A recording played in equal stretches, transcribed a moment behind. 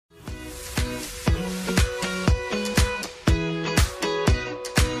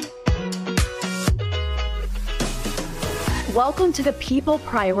Welcome to the People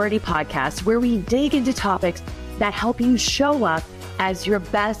Priority Podcast, where we dig into topics that help you show up as your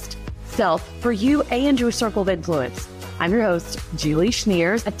best self for you and your circle of influence. I'm your host, Julie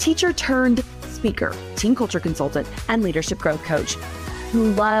Schneers, a teacher turned speaker, team culture consultant, and leadership growth coach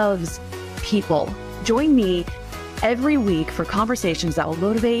who loves people. Join me every week for conversations that will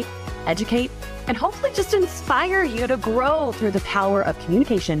motivate, educate, and hopefully just inspire you to grow through the power of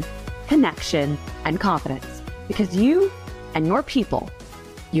communication, connection, and confidence. Because you and your people,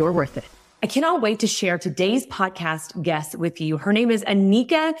 you're worth it. I cannot wait to share today's podcast guest with you. Her name is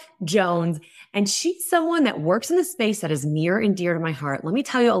Anika Jones, and she's someone that works in the space that is near and dear to my heart. Let me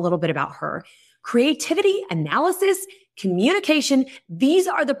tell you a little bit about her. Creativity, analysis, communication. These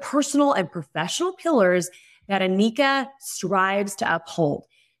are the personal and professional pillars that Anika strives to uphold.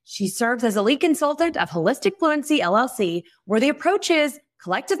 She serves as a lead consultant of Holistic Fluency, LLC, where the approach is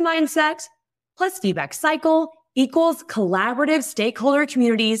collective mindset plus feedback cycle equals collaborative stakeholder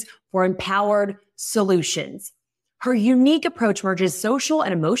communities for empowered solutions. Her unique approach merges social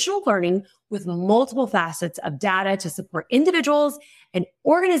and emotional learning with multiple facets of data to support individuals and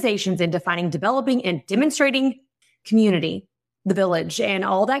organizations in defining, developing, and demonstrating community, the village. And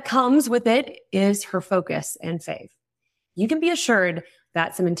all that comes with it is her focus and faith. You can be assured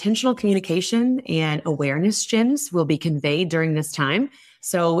that some intentional communication and awareness gems will be conveyed during this time.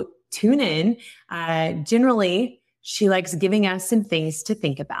 So tune in. Generally, she likes giving us some things to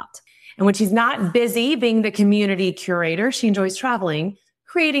think about. And when she's not busy being the community curator, she enjoys traveling,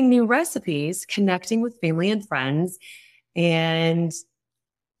 creating new recipes, connecting with family and friends, and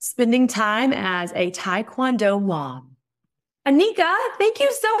spending time as a Taekwondo mom. Anika, thank you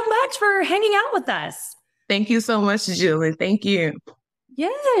so much for hanging out with us. Thank you so much, Julie. Thank you.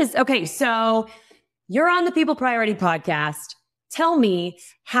 Yes. Okay. So you're on the People Priority Podcast. Tell me,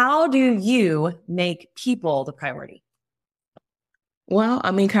 how do you make people the priority? Well,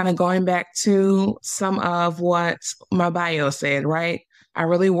 kind of going back to some of what my bio said, right? I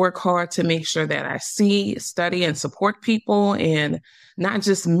really work hard to make sure that I see, study, and support people, and not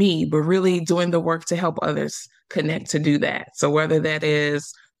just me, but really doing the work to help others connect to do that. So whether that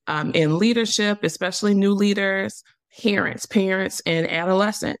is in leadership, especially new leaders, parents, and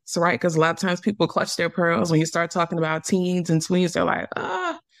adolescents, right? Because a lot of times people clutch their pearls when you start talking about teens and tweens. They're like,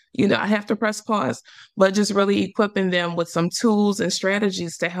 I have to press pause. But just really equipping them with some tools and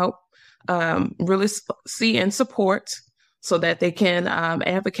strategies to help really see and support so that they can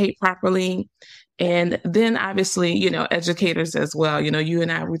advocate properly. And then obviously, educators as well. You and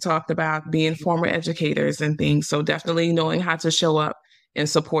I, we talked about being former educators and things. So definitely knowing how to show up and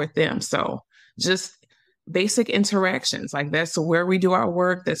support them. So just basic interactions, like that's where we do our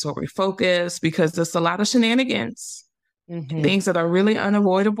work. That's where we focus, because there's a lot of shenanigans, things that are really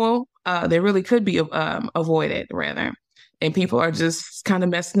unavoidable. They really could be avoided rather. And people are just kind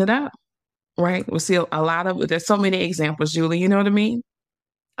of messing it up, right? We see a lot of, there's so many examples, Julie, you know what I mean?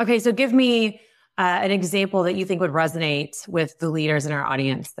 Okay. So give me an example that you think would resonate with the leaders in our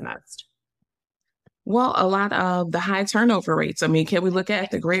audience the most. Well, a lot of the high turnover rates. Can we look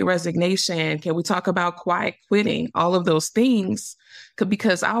at the Great Resignation? Can we talk about quiet quitting? All of those things.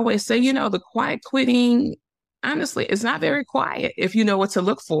 Because I always say, the quiet quitting, honestly, it's not very quiet if you know what to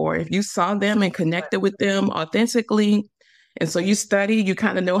look for. If you saw them and connected with them authentically, and so you study, you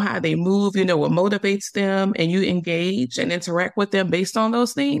kind of know how they move, what motivates them, and you engage and interact with them based on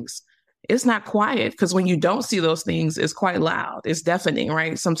those things. It's not quiet, because when you don't see those things, it's quite loud. It's deafening,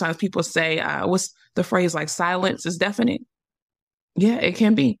 right? Sometimes people say, what's the phrase, like silence is deafening? Yeah, it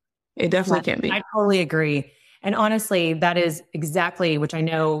can be. It definitely can be. I totally agree. And honestly, that is exactly, which I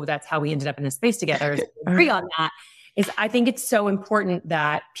know that's how we ended up in this space together. Agree on that. I think it's so important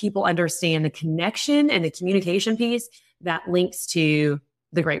that people understand the connection and the communication piece that links to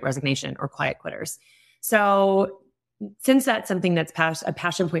the Great Resignation or quiet quitters. So since that's something that's a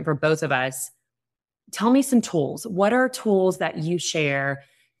passion point for both of us, tell me some tools. What are tools that you share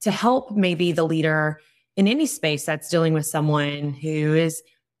to help maybe the leader in any space that's dealing with someone who is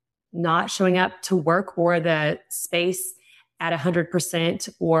not showing up to work or the space at 100%,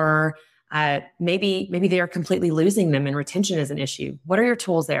 or maybe they are completely losing them and retention is an issue? What are your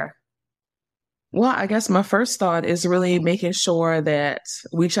tools there? Well, I guess my first thought is really making sure that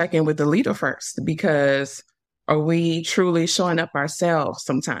we check in with the leader first, because are we truly showing up ourselves?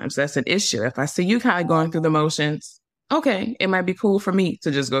 Sometimes that's an issue. If I see you kind of going through the motions, okay, it might be cool for me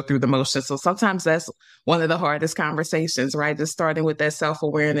to just go through the motions. So sometimes that's one of the hardest conversations, right? Just starting with that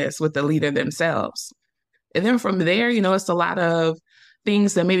self-awareness with the leader themselves. And then from there, it's a lot of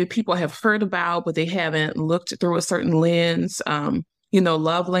things that maybe people have heard about, but they haven't looked through a certain lens.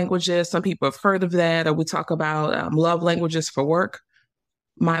 love languages. Some people have heard of that, or we talk about love languages for work.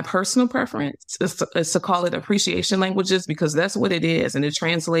 My personal preference is to call it appreciation languages because that's what it is. And it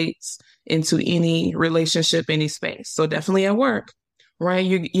translates into any relationship, any space. So definitely at work, right?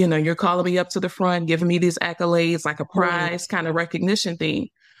 You're calling me up to the front, giving me these accolades, like a prize kind of recognition thing.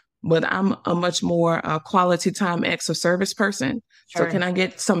 But I'm a much more quality time acts of service person. Sure. So can I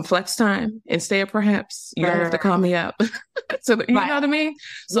get some flex time instead, perhaps? You don't have to call me up. So you know what I mean?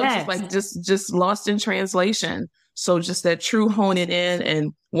 So it's just lost in translation. So just that true honing in.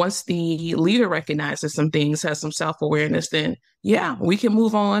 And once the leader recognizes some things, has some self-awareness, then we can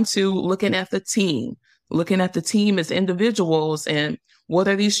move on to looking at the team as individuals and what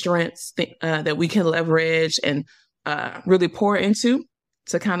are these strengths that we can leverage and really pour into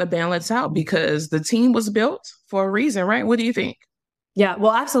to kind of balance out, because the team was built for a reason, right? What do you think? Yeah,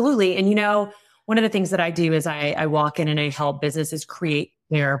 well, absolutely. And, one of the things that I do is I walk in and I help businesses create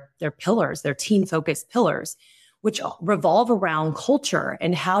their pillars, their team-focused pillars, which revolve around culture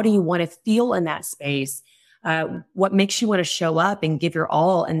and how do you want to feel in that space? What makes you want to show up and give your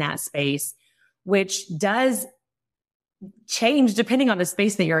all in that space, which does change depending on the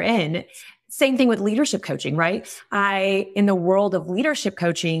space that you're in. Same thing with leadership coaching, right? In the world of leadership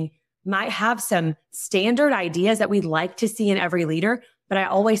coaching, might have some standard ideas that we'd like to see in every leader, but I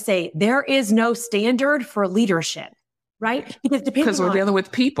always say there is no standard for leadership, right? Because we're dealing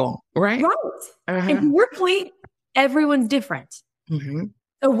with people, right? Right. And to your point, everyone's different. Mm-hmm.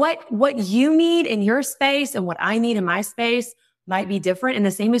 So what you need in your space and what I need in my space might be different. And the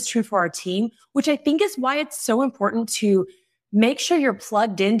same is true for our team, which I think is why it's so important to make sure you're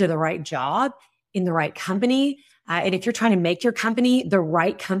plugged into the right job in the right company. And if you're trying to make your company the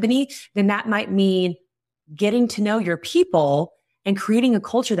right company, then that might mean getting to know your people and creating a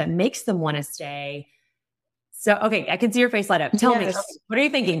culture that makes them want to stay. So, okay, I can see your face light up. Tell me, what are you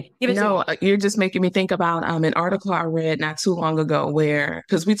thinking? You're just making me think about an article I read not too long ago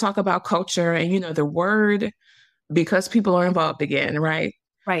because we talk about culture and, the word, because people are involved again, right?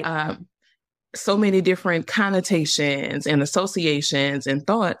 Right. So many different connotations and associations and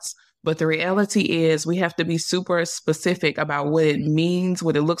thoughts. But the reality is we have to be super specific about what it means,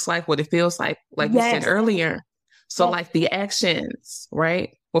 what it looks like, what it feels like you said earlier. So like the actions, right?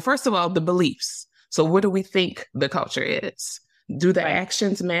 Well, first of all, the beliefs. So what do we think the culture is? Do the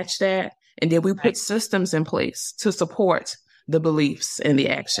actions match that? And then we put systems in place to support the beliefs and the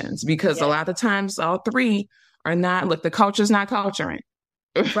actions, because a lot of times all three are not, look, the culture's not culturing.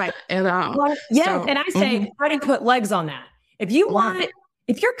 Right. And and I say, try to put legs on that. If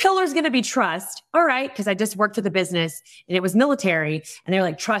your pillar is going to be trust, all right, because I just worked for the business and it was military and they're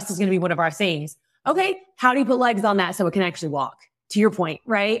like, trust is going to be one of our things. Okay, how do you put legs on that so it can actually walk? To your point,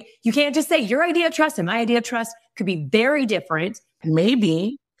 right? You can't just say your idea of trust and my idea of trust could be very different.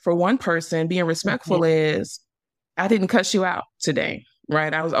 Maybe for one person, being respectful is, I didn't cuss you out today.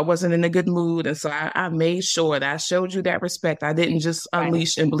 Right. I wasn't in a good mood. And so I made sure that I showed you that respect. I didn't just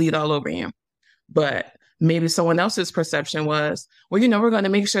unleash and bleed all over you. But maybe someone else's perception was, well, we're going to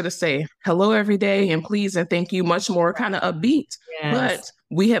make sure to say hello every day and please and thank you much more kind of upbeat. Yes. But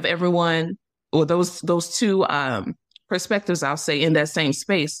we have everyone, or those two perspectives, I'll say, in that same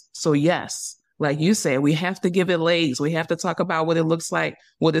space. So yes, like you said, we have to give it legs. We have to talk about what it looks like,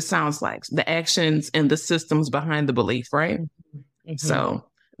 what it sounds like, the actions and the systems behind the belief, right? Mm-hmm.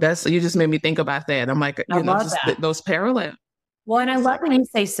 So you just made me think about that. I'm like, those parallel. Well, and I love when you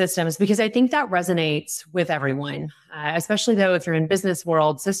say systems, because I think that resonates with everyone, especially though, if you're in business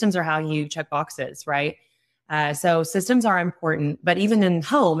world, systems are how you check boxes, right? So systems are important, but even in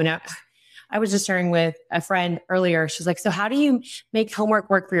home, and I was just sharing with a friend earlier, she's like, so how do you make homework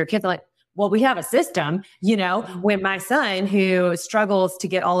work for your kids? I'm like, well, we have a system, when my son, who struggles to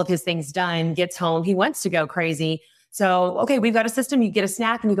get all of his things done, gets home, he wants to go crazy. So, okay, we've got a system. You get a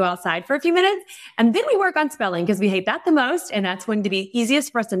snack and you go outside for a few minutes. And then we work on spelling because we hate that the most. And that's going to be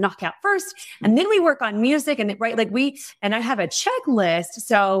easiest for us to knock out first. And then we work on music and and I have a checklist.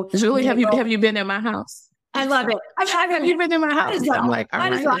 So Julie, have you been in my house? I love it. Have you been in my house? I'm like, all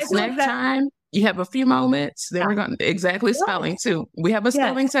right, snack time. You have a few moments. Then we're going to spelling too. We have a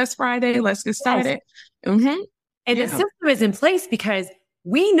spelling test Friday. Let's get started. Yes. Mm-hmm. And the system is in place because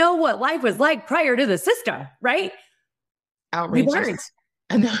we know what life was like prior to the system, right? Outrageous.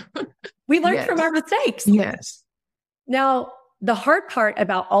 We learned from our mistakes. Yes. Now, the hard part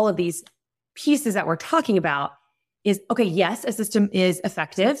about all of these pieces that we're talking about is, okay, yes, a system is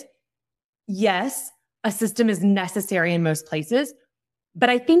effective. Yes, a system is necessary in most places. But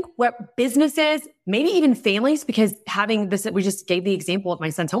I think what businesses, maybe even families, because having this, we just gave the example of my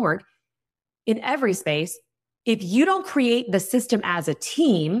son's homework, in every space, If you don't create the system as a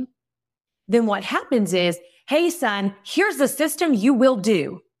team, then what happens is, hey, son, here's the system you will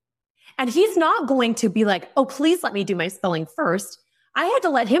do. And he's not going to be like, oh, please let me do my spelling first. I had to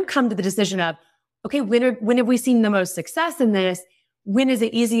let him come to the decision of, okay, when have we seen the most success in this? When is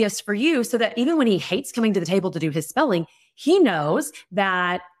it easiest for you? So that even when he hates coming to the table to do his spelling, he knows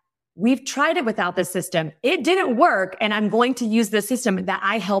that we've tried it without this system. It didn't work. And I'm going to use the system that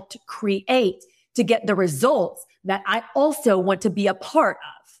I helped create to get the results that I also want to be a part of.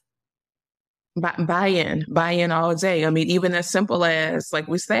 Buy-in all day. I mean, even as simple as, like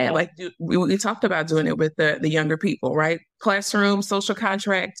we said, like we talked about doing it with the younger people, right? Classroom, social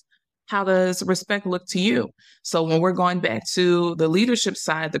contract. How does respect look to you? So when we're going back to the leadership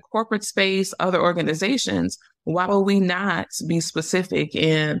side, the corporate space, other organizations, why will we not be specific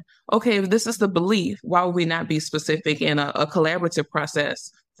in, okay, if this is the belief, why would we not be specific in a collaborative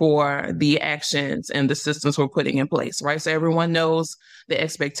process for the actions and the systems we're putting in place, right? So everyone knows the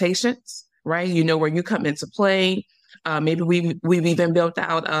expectations, right? You know where you come into play. Maybe we've even built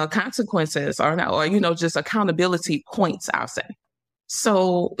out consequences or just accountability points, I'll say.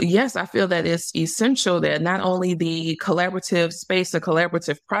 So yes, I feel that it's essential that not only the collaborative space, the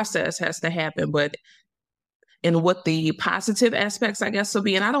collaborative process has to happen, but in what the positive aspects, I guess, will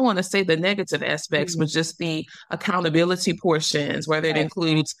be. And I don't want to say the negative aspects, but just the accountability portions, whether it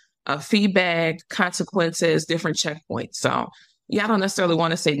includes feedback, consequences, different checkpoints. So yeah, I don't necessarily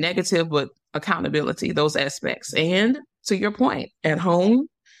want to say negative, but accountability, those aspects. And to your point, at home,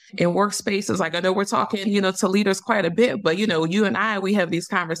 in workspaces, like I know we're talking, to leaders quite a bit, but, you and I, we have these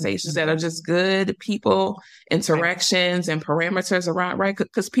conversations that are just good people, interactions and parameters around, right?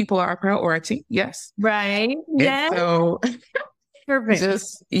 Because people are a priority. Yes. Right. Yeah. So perfect.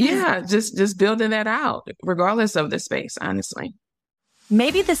 just building that out, regardless of the space, honestly.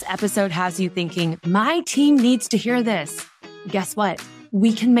 Maybe this episode has you thinking, my team needs to hear this. Guess what?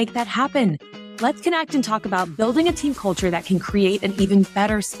 We can make that happen. Let's connect and talk about building a team culture that can create an even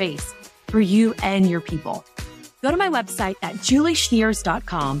better space for you and your people. Go to my website at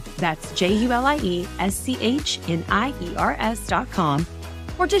julieschneers.com. That's JULIESCHNIERS.com.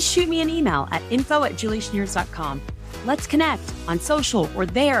 Or just shoot me an email at info@julieschneers.com. Let's connect on social or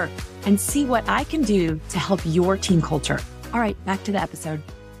there and see what I can do to help your team culture. All right, back to the episode.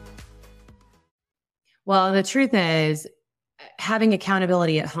 Well, the truth is, having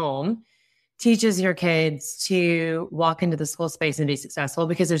accountability at home teaches your kids to walk into the school space and be successful,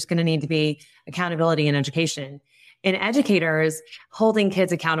 because there's going to need to be accountability in education. And educators holding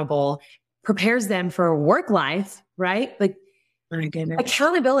kids accountable prepares them for work life, right? Like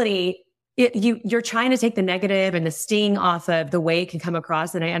accountability, you're trying to take the negative and the sting off of the way it can come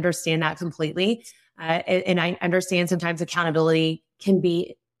across. And I understand that completely. And I understand sometimes accountability can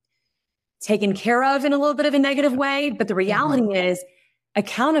be taken care of in a little bit of a negative way. But the reality is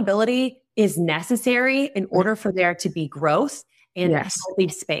accountability is necessary in order for there to be growth in a healthy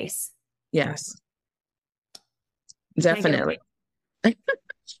space. Yes, definitely.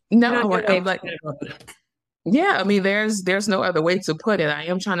 No, I'm like, yeah, I mean, there's no other way to put it. I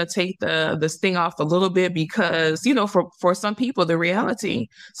am trying to take the sting off a little bit because, for some people, the reality,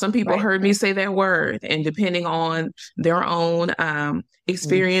 some people heard me say that word, and depending on their own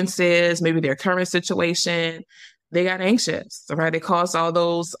experiences, maybe their current situation, they got anxious, right? It caused all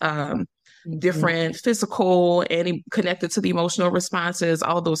those different physical and connected to the emotional responses,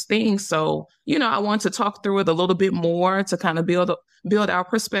 all those things. So, I want to talk through it a little bit more to kind of build our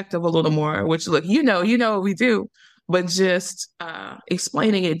perspective a little more, which look, what we do, but just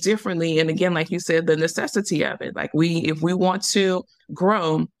explaining it differently. And again, like you said, the necessity of it, like if we want to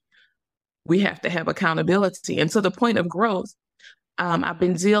grow, we have to have accountability. And to the point of growth, I've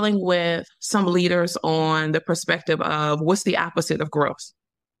been dealing with some leaders on the perspective of what's the opposite of growth.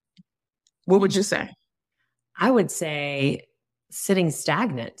 What would you say? I would say sitting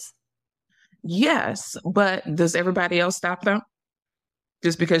stagnant. Yes, but does everybody else stop though?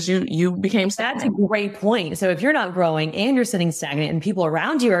 Just because you became stagnant? That's a great point. So if you're not growing and you're sitting stagnant and people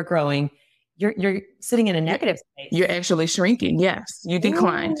around you are growing, you're sitting in a negative space. You're actually shrinking. Yes, you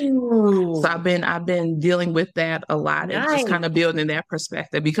declined. Ooh. So I've been dealing with that a lot and just kind of building that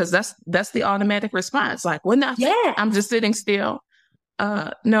perspective, because that's the automatic response. Like, well, nothing. Yeah. I'm just sitting still.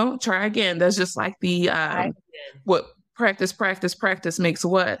 No, try again. That's just like the what practice makes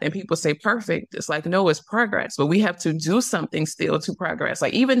what, and people say perfect. It's like, no, it's progress, but we have to do something still to progress.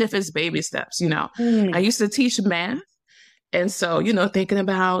 Like even if it's baby steps. I used to teach math. And so, thinking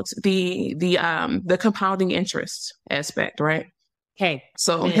about the compounding interest aspect, right? Okay.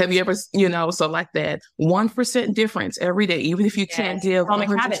 So have you ever, so like that 1% difference every day, even if you can't give Atomic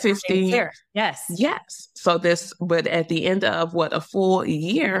habits, 150. Yes. Yes. So but at the end of a full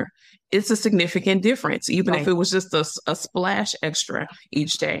year, it's a significant difference, even if it was just a splash extra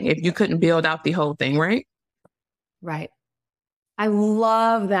each day, if you couldn't build out the whole thing, right? Right. I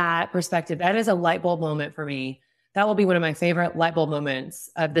love that perspective. That is a light bulb moment for me. That will be one of my favorite light bulb moments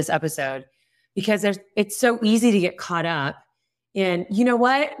of this episode, because it's so easy to get caught up in, you know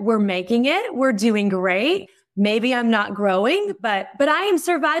what? We're making it. We're doing great. Maybe I'm not growing, but I am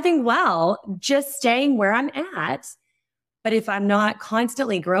surviving well, just staying where I'm at. But if I'm not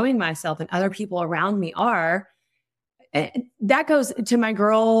constantly growing myself and other people around me are, that goes to my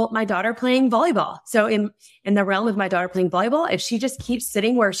daughter playing volleyball. So in the realm of my daughter playing volleyball, if she just keeps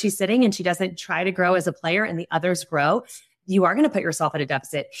sitting where she's sitting and she doesn't try to grow as a player and the others grow, you are going to put yourself at a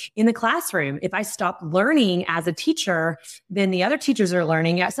deficit. In the classroom, if I stop learning as a teacher, then the other teachers are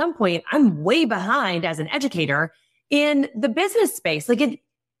learning. At some point, I'm way behind as an educator in the business space. Like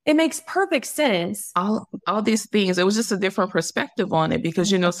it makes perfect sense. All these things, it was just a different perspective on it,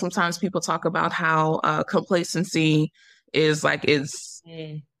 because, sometimes people talk about how complacency is like, it's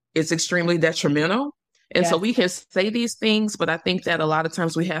extremely detrimental. And so we can say these things, but I think that a lot of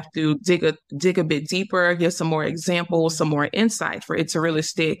times we have to dig a bit deeper, give some more examples, some more insight for it to really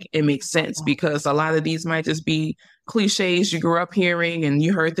stick and make sense, because a lot of these might just be cliches you grew up hearing and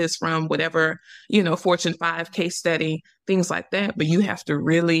you heard this from whatever, Fortune 5 case study, things like that. But you have to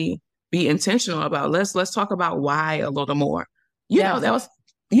really be intentional about, let's talk about why a little more. That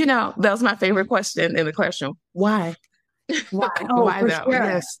was my favorite question in the classroom. Why? Why? Oh, why for though? sure.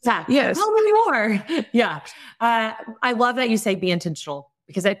 Yes. Yes. Tell me more. Yeah. I love that you say be intentional,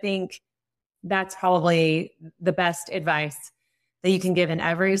 because I think that's probably the best advice that you can give in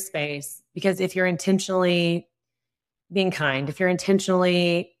every space. Because if you're intentionally being kind, if you're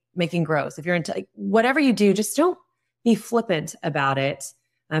intentionally making growth, if you're into whatever you do, just don't be flippant about it.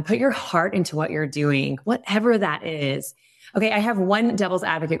 Put your heart into what you're doing, whatever that is. Okay. I have one devil's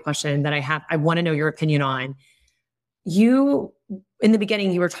advocate question that I want to know your opinion on. You, in the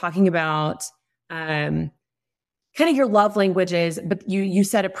beginning, you were talking about kind of your love languages, but you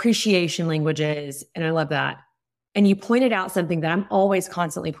said appreciation languages, and I love that. And you pointed out something that I'm always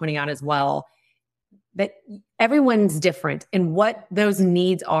constantly pointing out as well, that everyone's different, and what those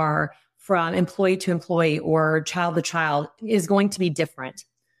needs are from employee to employee or child to child is going to be different.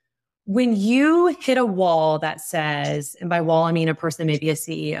 When you hit a wall that says, and by wall, I mean a person, maybe a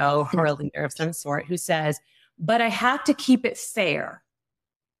CEO or a leader of some sort, who says, but I have to keep it fair.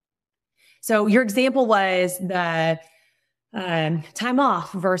 So your example was the time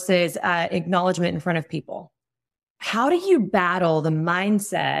off versus acknowledgement in front of people. How do you battle the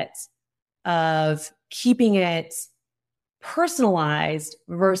mindset of keeping it personalized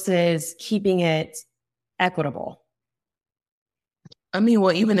versus keeping it equitable? I mean,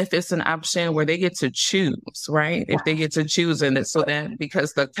 well, even if it's an option where they get to choose, right? Yeah. If they get to choose, and so that,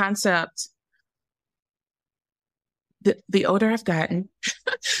 because the concept, the older I've gotten,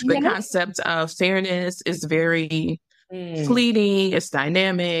 the concept of fairness is very fleeting. It's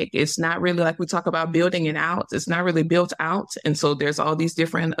dynamic. It's not really, like we talk about building it out. It's not really built out. And so there's all these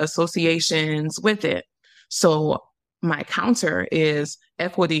different associations with it. So my counter is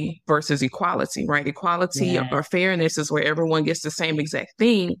equity versus equality, right? Equality or fairness is where everyone gets the same exact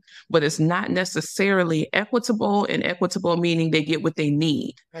thing, but it's not necessarily equitable, and equitable meaning they get what they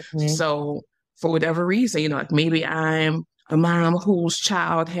need. So for whatever reason, like maybe I'm a mom whose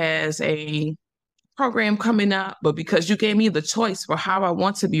child has a program coming up, but because you gave me the choice for how I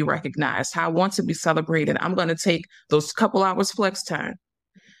want to be recognized, how I want to be celebrated, I'm going to take those couple hours flex time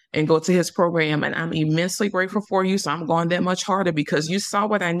and go to his program. And I'm immensely grateful for you. So I'm going that much harder because you saw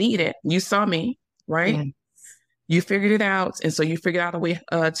what I needed. You saw me, right? Yeah. You figured it out. And so you figured out a way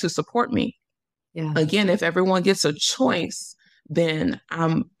to support me. Yeah. Again, if everyone gets a choice, then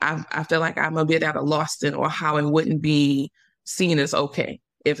I feel like I'm a bit at a loss then, or how it wouldn't be seen as okay.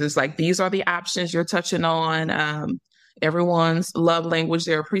 If it's like, these are the options you're touching on, everyone's love language,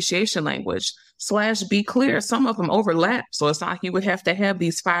 their appreciation language, / be clear, some of them overlap. So it's not like you would have to have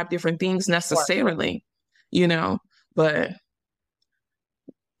these 5 different things necessarily, but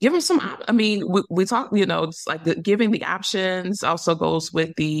give them some, we talk, it's like giving the options also goes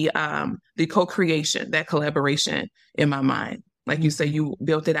with the co-creation, that collaboration in my mind. Like you say, you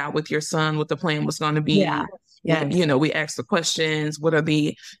built it out with your son, what the plan was going to be. Yeah. Yes. We asked the questions, what are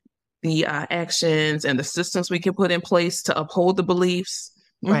the actions and the systems we can put in place to uphold the beliefs.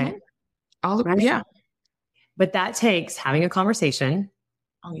 Right. Yeah. But that takes having a conversation.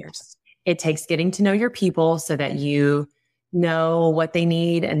 Oh, yes. It takes getting to know your people so that you know what they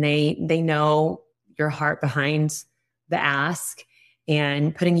need, and they know your heart behind the ask,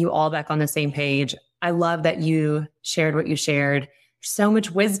 and putting you all back on the same page. I love that you shared what you shared. So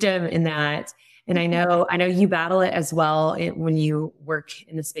much wisdom in that. And I know you battle it as well when you work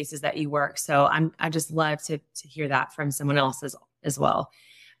in the spaces that you work. So I just love to hear that from someone else as well.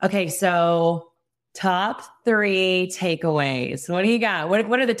 Okay. So top 3 takeaways. What do you got?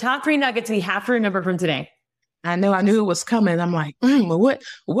 What are the top 3 nuggets we have to remember from today? I knew it was coming. I'm like, what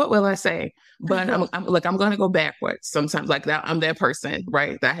will I say? But I'm going to go backwards sometimes. Like that, I'm that person,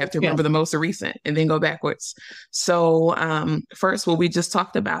 right? That I have to remember the most recent and then go backwards. So first, what we just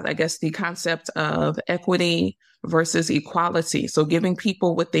talked about, I guess the concept of equity versus equality. So giving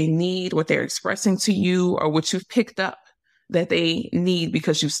people what they need, what they're expressing to you, or what you've picked up that they need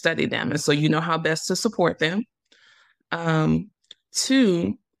because you've studied them. And so you know how best to support them.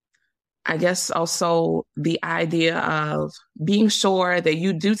 2, I guess also the idea of being sure that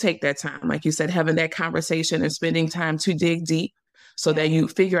you do take that time, like you said, having that conversation and spending time to dig deep so that you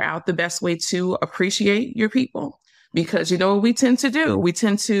figure out the best way to appreciate your people. Because you know what we tend to do? We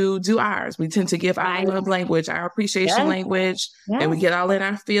tend to do ours. We tend to give our love language, our appreciation language, and we get all in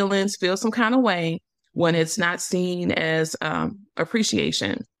our feelings, feel some kind of way when it's not seen as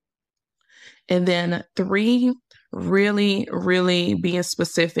appreciation. And then 3, really, really being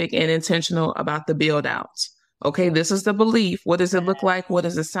specific and intentional about the build out. Okay, this is the belief. What does it look like? What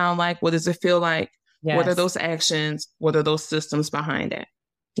does it sound like? What does it feel like? Yes. What are those actions? What are those systems behind it?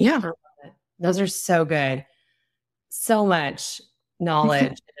 Yeah. Those are so good. So much knowledge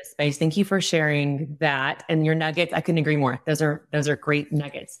in this space. Thank you for sharing that and your nuggets. I couldn't agree more. Those are great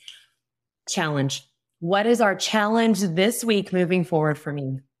nuggets. Challenge. What is our challenge this week moving forward for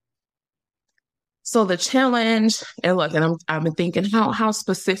me? So the challenge, and look, and I've been thinking, how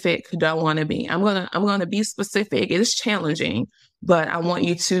specific do I want to be? I'm gonna be specific. It is challenging, but I want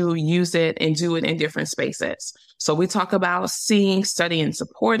you to use it and do it in different spaces. So we talk about seeing, studying,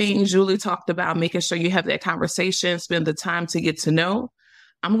 supporting. Julie talked about making sure you have that conversation, spend the time to get to know.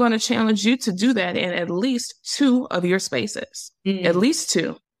 I'm going to challenge you to do that in at least 2 of your spaces, at least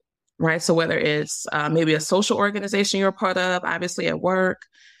 2, right? So whether it's maybe a social organization you're a part of, obviously at work,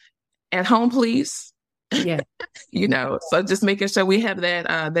 at home, please. Yeah. So just making sure we have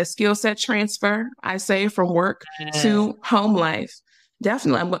that skill set transfer, I say, from work to home life.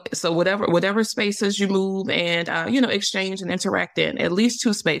 Definitely. So whatever spaces you move and, exchange and interact in, at least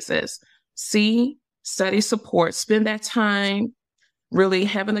 2 spaces. See, study, support, spend that time really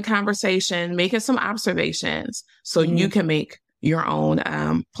having the conversation, making some observations so you can make your own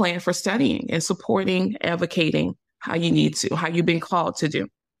plan for studying and supporting, advocating how you need to, how you've been called to do.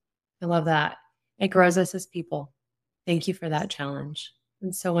 I love that. It grows us as people. Thank you for that challenge.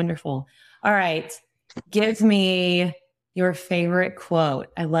 It's so wonderful. All right. Give me your favorite quote.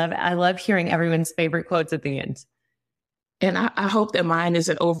 I love hearing everyone's favorite quotes at the end. And I hope that mine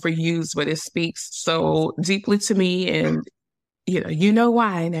isn't overused, but it speaks so deeply to me. And, you know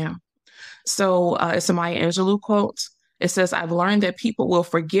why now. So it's a Maya Angelou quote. It says, "I've learned that people will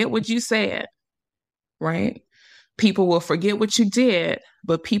forget what you said," right? People will forget what you did,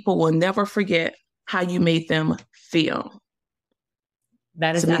 but people will never forget how you made them feel.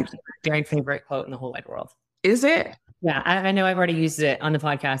 That is actually my very favorite quote in the whole wide world. Is it? Yeah, I know I've already used it on the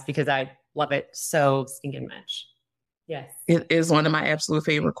podcast because I love it so stinking much. Yes. It is one of my absolute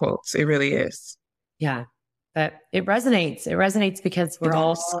favorite quotes. It really is. Yeah, but it resonates. It resonates because we're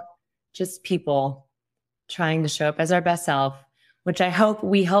all just people trying to show up as our best self, which I hope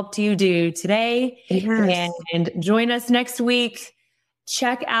we helped you do today. Yes. And join us next week.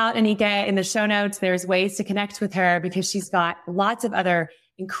 Check out Anika in the show notes. There's ways to connect with her because she's got lots of other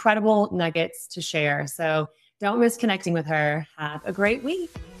incredible nuggets to share. So don't miss connecting with her. Have a great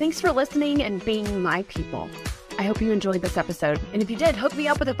week. Thanks for listening and being my people. I hope you enjoyed this episode. And if you did, hook me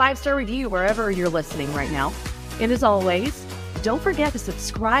up with a 5-star review wherever you're listening right now. And as always, don't forget to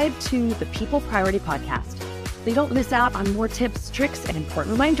subscribe to the People Priority Podcast. So you don't miss out on more tips, tricks, and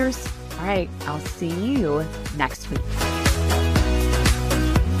important reminders. All right, I'll see you next week.